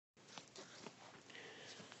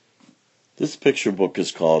This picture book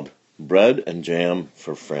is called Bread and Jam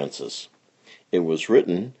for Francis. It was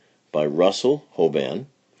written by Russell Hoban,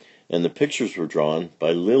 and the pictures were drawn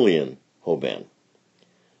by Lillian Hoban.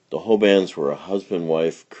 The Hobans were a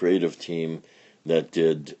husband-wife creative team that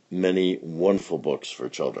did many wonderful books for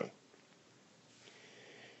children.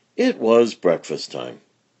 It was breakfast time,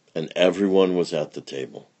 and everyone was at the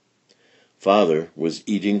table. Father was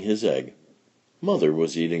eating his egg. Mother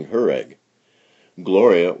was eating her egg.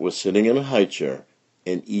 Gloria was sitting in a high chair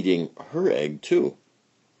and eating her egg too.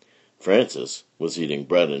 Francis was eating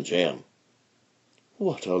bread and jam.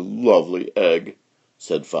 "What a lovely egg,"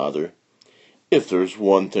 said Father. "If there's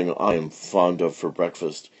one thing I am fond of for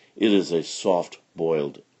breakfast, it is a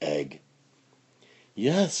soft-boiled egg."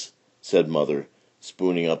 "Yes," said Mother,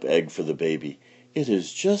 spooning up egg for the baby. "It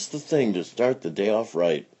is just the thing to start the day off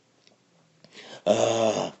right."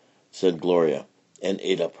 "Ah," said Gloria, and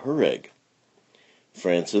ate up her egg.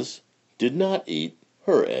 Frances did not eat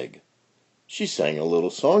her egg. She sang a little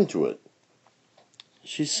song to it.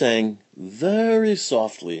 She sang very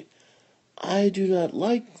softly, "I do not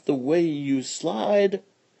like the way you slide.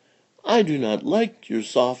 I do not like your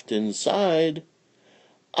soft inside.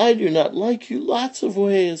 I do not like you lots of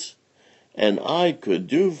ways, and I could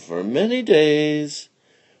do for many days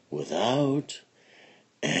without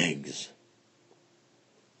eggs."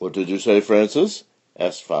 "What did you say, Frances?"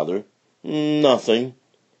 asked Father. "Nothing,"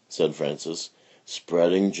 said Frances,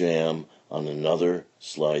 spreading jam on another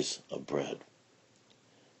slice of bread.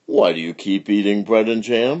 "Why do you keep eating bread and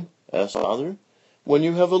jam," asked Father, "when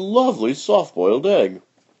you have a lovely soft-boiled egg?"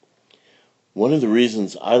 "One of the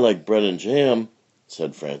reasons I like bread and jam,"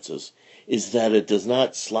 said Frances, "is that it does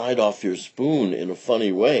not slide off your spoon in a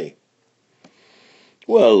funny way."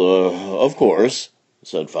 "Well, of course,"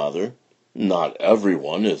 said Father, "not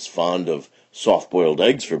everyone is fond of soft-boiled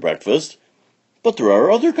eggs for breakfast, but there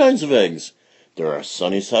are other kinds of eggs. There are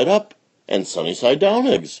sunny-side-up and sunny-side-down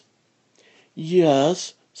eggs."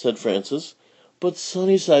 "Yes," said Frances, "but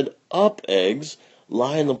sunny-side-up eggs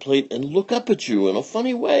lie on the plate and look up at you in a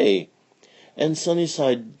funny way, and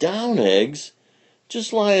sunny-side-down eggs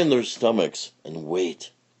just lie in their stomachs and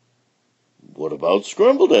wait." "What about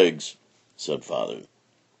scrambled eggs?" said Father.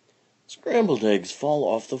 "Scrambled eggs fall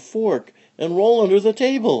off the fork and roll under the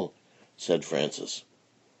table," said Frances.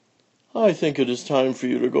 "I think it is time for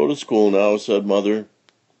you to go to school now," said Mother.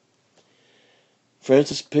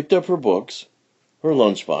 Frances picked up her books, her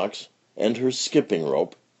lunchbox, and her skipping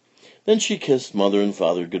rope. Then she kissed Mother and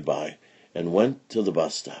Father goodbye and went to the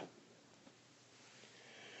bus stop.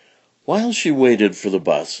 While she waited for the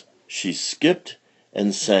bus, she skipped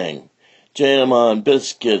and sang, "Jam on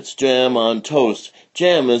biscuits, jam on toast.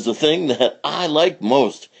 Jam is the thing that I like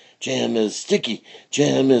most. Jam is sticky,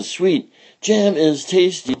 jam is sweet. Jam is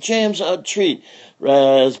tasty, jam's a treat.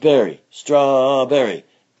 Raspberry, strawberry,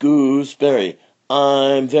 gooseberry.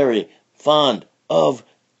 I'm very fond of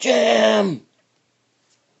jam."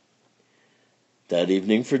 That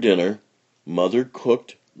evening for dinner, Mother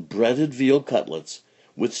cooked breaded veal cutlets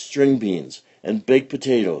with string beans and baked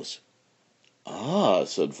potatoes. "Ah,"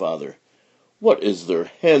 said Father, "what is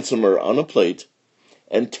there handsomer on a plate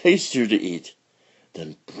and tastier to eat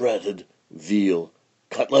than breaded veal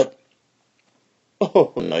cutlet?"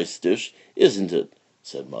 "Oh, nice dish, isn't it?"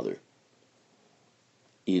 said Mother.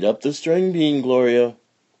 "Eat up the string bean, Gloria."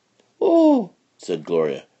 "Oh," said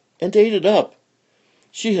Gloria, and ate it up.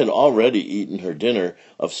 She had already eaten her dinner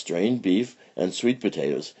of strained beef and sweet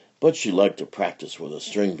potatoes, but she liked to practice with a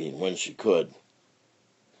string bean when she could.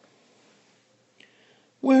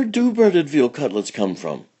 "Where do breaded veal cutlets come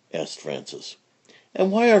from?" asked Frances.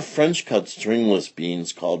 "And why are French-cut stringless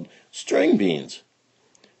beans called string beans?"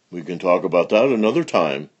 "We can talk about that another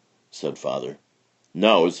time," said Father.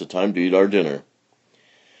 "Now is the time to eat our dinner."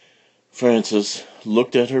 Frances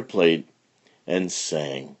looked at her plate and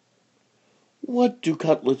sang, "What do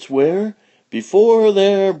cutlets wear before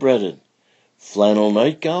they're breaded? Flannel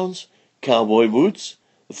nightgowns, cowboy boots,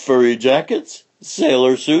 furry jackets,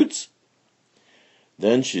 sailor suits."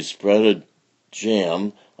 Then she spread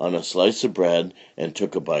jam on a slice of bread and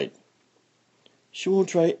took a bite. "She won't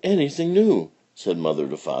try anything new," said Mother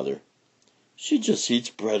to Father. "She just eats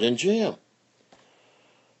bread and jam."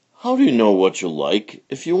 "How do you know what you like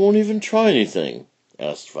if you won't even try anything?"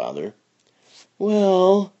 asked Father.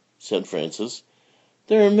 "Well," said Frances,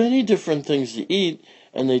 "there are many different things to eat,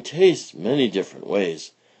 and they taste many different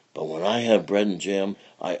ways. But when I have bread and jam,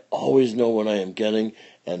 I always know what I am getting,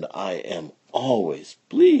 and I am always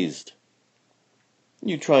pleased."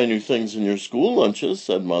 "You try new things in your school lunches,"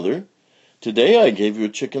 said Mother. "Today I gave you a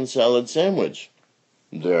chicken salad sandwich."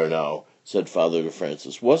 "There now," said Father to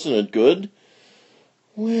Frances, "wasn't it good?"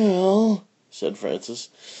 "Well," said Frances.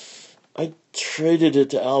 "I traded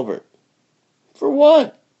it to Albert." "For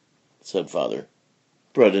what?" said Father.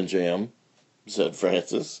 "Bread and jam," said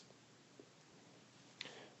Frances.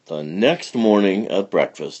 The next morning at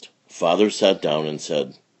breakfast, Father sat down and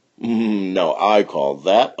said, "Now I call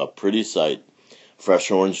that a pretty sight.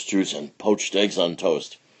 Fresh orange juice and poached eggs on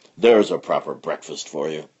toast. There's a proper breakfast for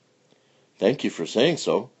you." "Thank you for saying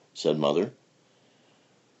so," said Mother.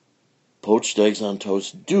 "Poached eggs on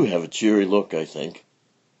toast do have a cheery look, I think."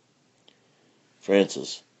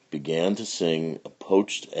 Frances began to sing a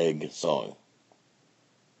poached egg song.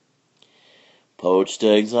 "Poached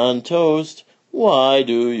eggs on toast, why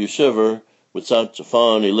do you shiver with such a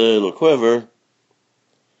funny little quiver?"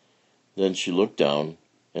 Then she looked down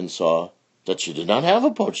and saw that she did not have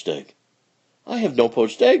a poached egg. "I have no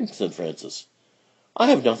poached egg," said Frances. "I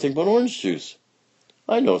have nothing but orange juice."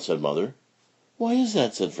 "I know," said Mother. "Why is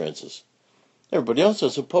that?" said Frances. "Everybody else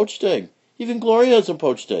has a poached egg. Even Gloria has a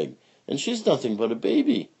poached egg, and she's nothing but a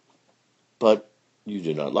baby." "But you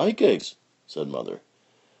do not like eggs," said Mother,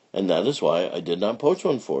 "and that is why I did not poach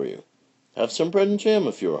one for you. Have some bread and jam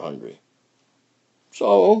if you are hungry."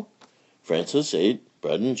 So Frances ate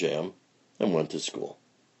bread and jam and went to school.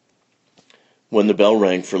 When the bell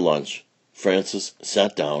rang for lunch, Frances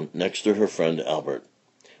sat down next to her friend Albert.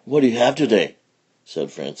 "What do you have today?" said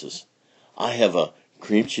Frances. "I have a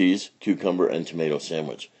cream cheese, cucumber, and tomato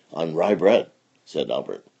sandwich on rye bread," said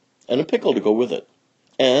Albert, "and a pickle to go with it,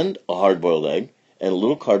 and a hard-boiled egg, and a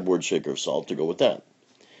little cardboard shaker of salt to go with that,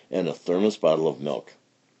 and a thermos bottle of milk,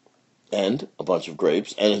 and a bunch of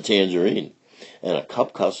grapes, and a tangerine, and a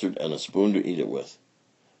cup custard, and a spoon to eat it with.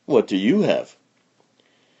 What do you have?"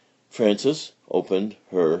 Frances opened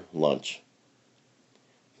her lunch.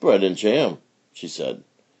 "Bread and jam," she said,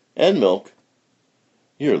 "and milk."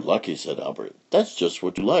 "You're lucky," said Albert. "That's just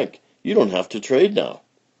what you like. You don't have to trade now."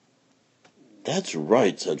 "That's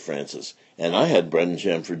right," said Frances, "and I had bread and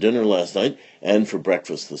jam for dinner last night and for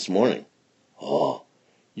breakfast this morning." "Oh,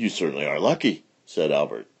 you certainly are lucky," said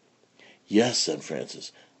Albert. "Yes," said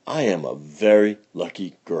Frances, "I am a very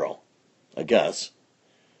lucky girl, I guess.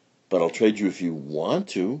 But I'll trade you if you want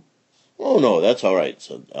to." "Oh, no, that's all right,"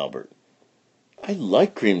 said Albert. "I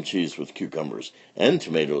like cream cheese with cucumbers and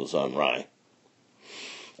tomatoes on rye."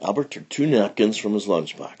 Albert took 2 napkins from his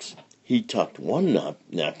lunchbox. He tucked one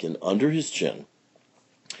napkin under his chin.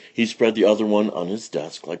 He spread the other one on his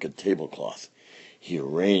desk like a tablecloth. He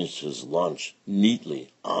arranged his lunch neatly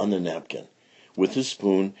on the napkin. With his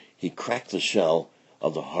spoon, he cracked the shell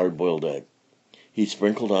of the hard-boiled egg. He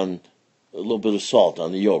sprinkled on a little bit of salt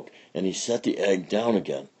on the yolk, and he set the egg down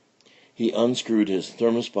again. He unscrewed his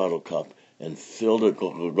thermos bottle cup and filled it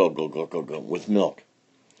with milk.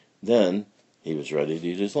 Then he was ready to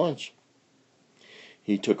eat his lunch.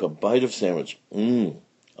 He took a bite of sandwich,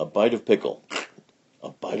 a bite of pickle, a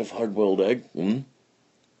bite of hard-boiled egg, and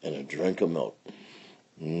a drink of milk.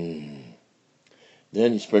 Then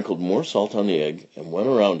he sprinkled more salt on the egg and went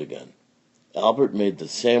around again. Albert made the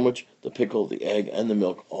sandwich, the pickle, the egg, and the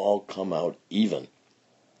milk all come out even.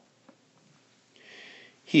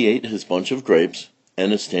 He ate his bunch of grapes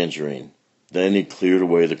and his tangerine. Then he cleared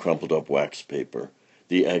away the crumpled-up wax paper,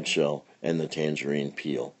 the eggshell, and the tangerine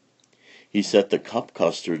peel. He set the cup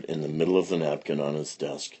custard in the middle of the napkin on his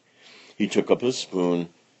desk. He took up his spoon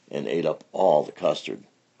and ate up all the custard.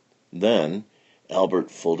 Then Albert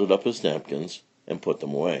folded up his napkins and put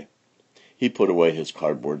them away. He put away his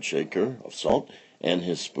cardboard shaker of salt and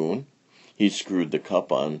his spoon. He screwed the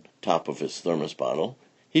cup on top of his thermos bottle.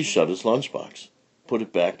 He shut his lunchbox, put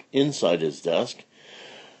it back inside his desk,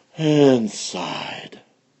 and sighed.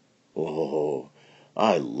 "Oh,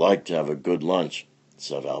 I like to have a good lunch,"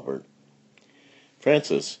 said Albert.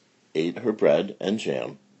 Frances ate her bread and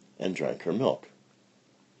jam and drank her milk.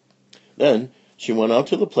 Then she went out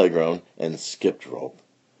to the playground and skipped rope.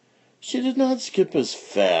 She did not skip as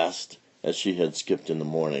fast as she had skipped in the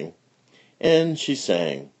morning, and she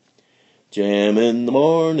sang, "Jam in the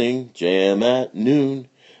morning, jam at noon,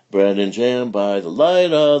 bread and jam by the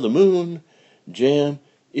light of the moon. Jam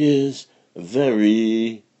is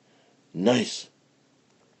very nice."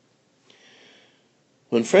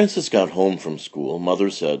 When Frances got home from school, Mother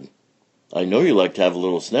said, "I know you like to have a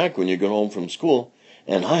little snack when you get home from school,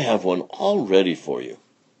 and I have one all ready for you."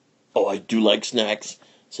 "Oh, I do like snacks,"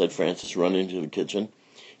 said Frances, running to the kitchen.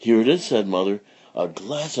 "Here it is," said Mother, "a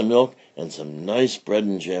glass of milk and some nice bread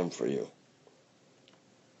and jam for you."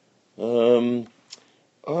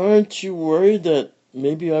 Aren't you worried that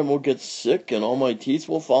maybe I will get sick and all my teeth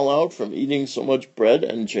will fall out from eating so much bread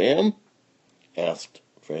and jam?" asked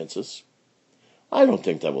Frances. "I don't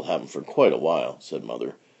think that will happen for quite a while," said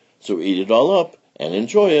Mother. "So eat it all up and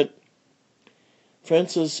enjoy it."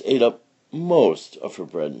 Frances ate up most of her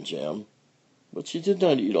bread and jam, but she did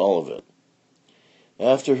not eat all of it.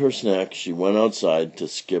 After her snack, she went outside to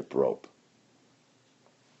skip rope.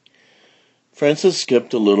 Frances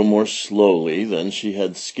skipped a little more slowly than she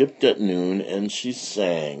had skipped at noon, and she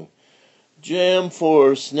sang, "Jam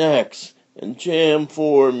for snacks and jam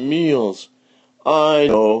for meals. I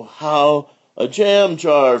know how a jam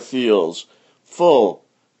jar feels, full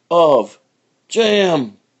of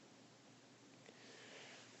jam."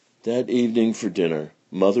 That evening for dinner,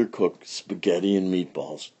 Mother cooked spaghetti and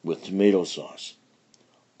meatballs with tomato sauce.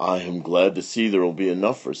 "I am glad to see there will be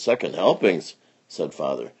enough for second helpings," said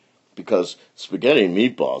Father, "because spaghetti and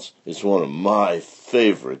meatballs is one of my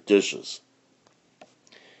favorite dishes."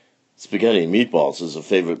 "Spaghetti and meatballs is a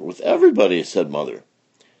favorite with everybody," said Mother.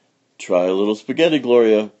 "Try a little spaghetti,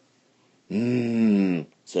 Gloria."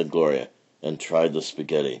 Said Gloria, and tried the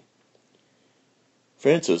spaghetti.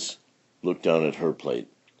 Frances looked down at her plate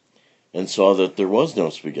and saw that there was no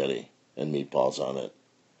spaghetti and meatballs on it.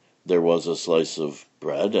 There was a slice of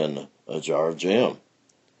bread and a jar of jam.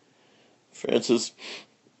 Frances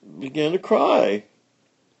began to cry.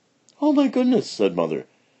 "Oh, my goodness," said Mother.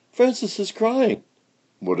 "Frances is crying."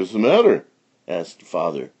 "What is the matter?" asked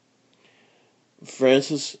Father.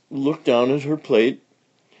 Frances looked down at her plate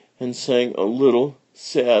and sang a little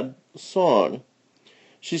sad song.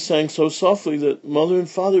 She sang so softly that Mother and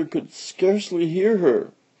Father could scarcely hear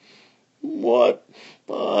her. "What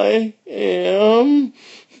I am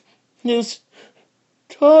is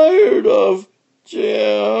tired of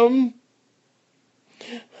jam.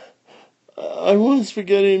 I want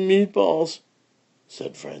spaghetti and meatballs,"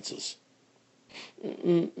 said Frances.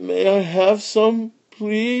 "May I have some,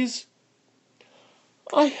 please?"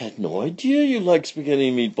 "I had no idea you liked spaghetti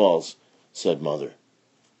and meatballs," said Mother.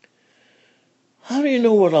 "How do you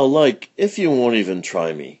know what I'll like if you won't even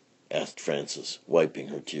try me?" asked Frances, wiping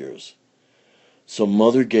her tears. So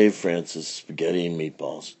Mother gave Frances spaghetti and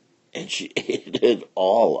meatballs, and she ate it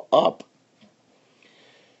all up.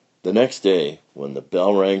 The next day, when the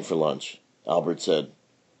bell rang for lunch, Albert said,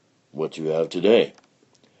 "What do you have today?"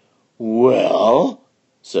 "Well,"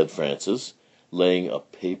 said Frances, laying a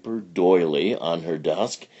paper doily on her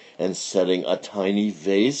desk and setting a tiny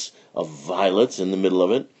vase of violets in the middle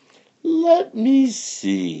of it, "let me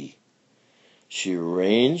see." She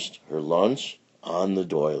arranged her lunch on the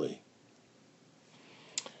doily.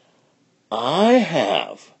 "I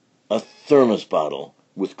have a thermos bottle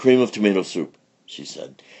with cream of tomato soup," she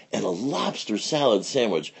said, "and a lobster salad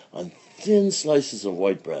sandwich on thin slices of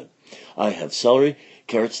white bread. I have celery,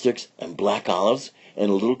 carrot sticks, and black olives, and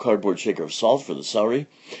a little cardboard shaker of salt for the celery,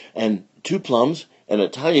 and 2 plums, and a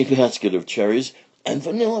tiny basket of cherries, and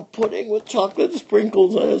vanilla pudding with chocolate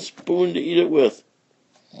sprinkles and a spoon to eat it with."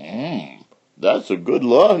 "That's a good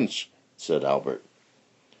lunch," said Albert.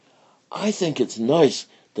 "I think it's nice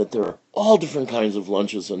that there are all different kinds of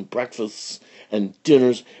lunches and breakfasts and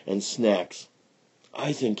dinners and snacks.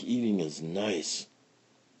 I think eating is nice."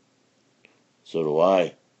 "So do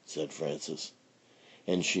I," said Frances.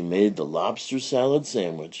 And she made the lobster salad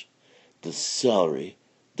sandwich, the celery,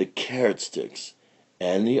 the carrot sticks,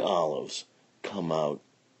 and the olives come out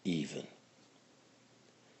even.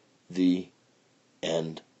 The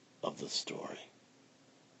end of the story.